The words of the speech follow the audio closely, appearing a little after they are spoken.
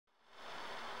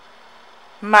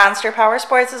Monster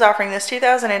Powersports is offering this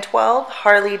 2012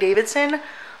 Harley-Davidson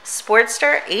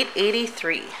Sportster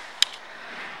 883.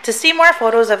 To see more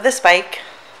photos of this bike,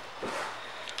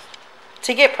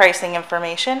 to get pricing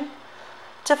information,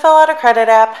 to fill out a credit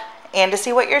app, and to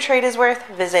see what your trade is worth,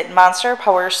 visit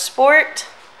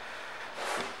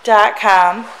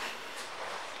monsterpowersport.com.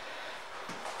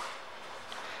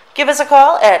 Give us a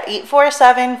call at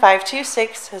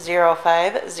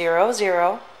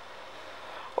 847-526-0500,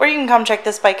 or you can come check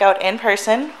this bike out in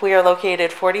person. We are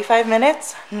located 45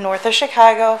 minutes north of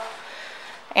Chicago,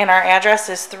 and our address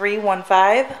is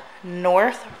 315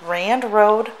 North Rand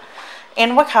Road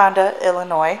in Wauconda,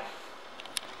 Illinois.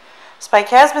 This bike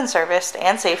has been serviced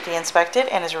and safety inspected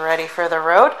and is ready for the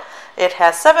road. It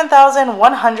has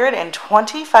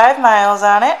 7,125 miles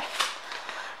on it.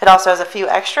 It also has a few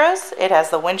extras. It has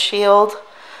the windshield,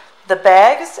 the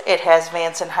bags, it has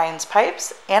Vance and Hines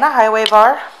pipes, and a highway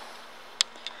bar.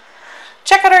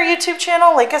 Check out our YouTube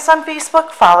channel, like us on Facebook,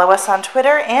 follow us on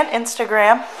Twitter and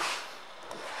Instagram.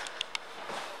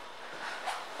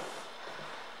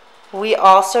 We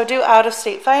also do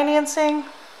out-of-state financing,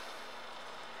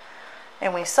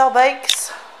 and we sell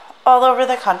bikes all over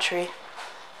the country.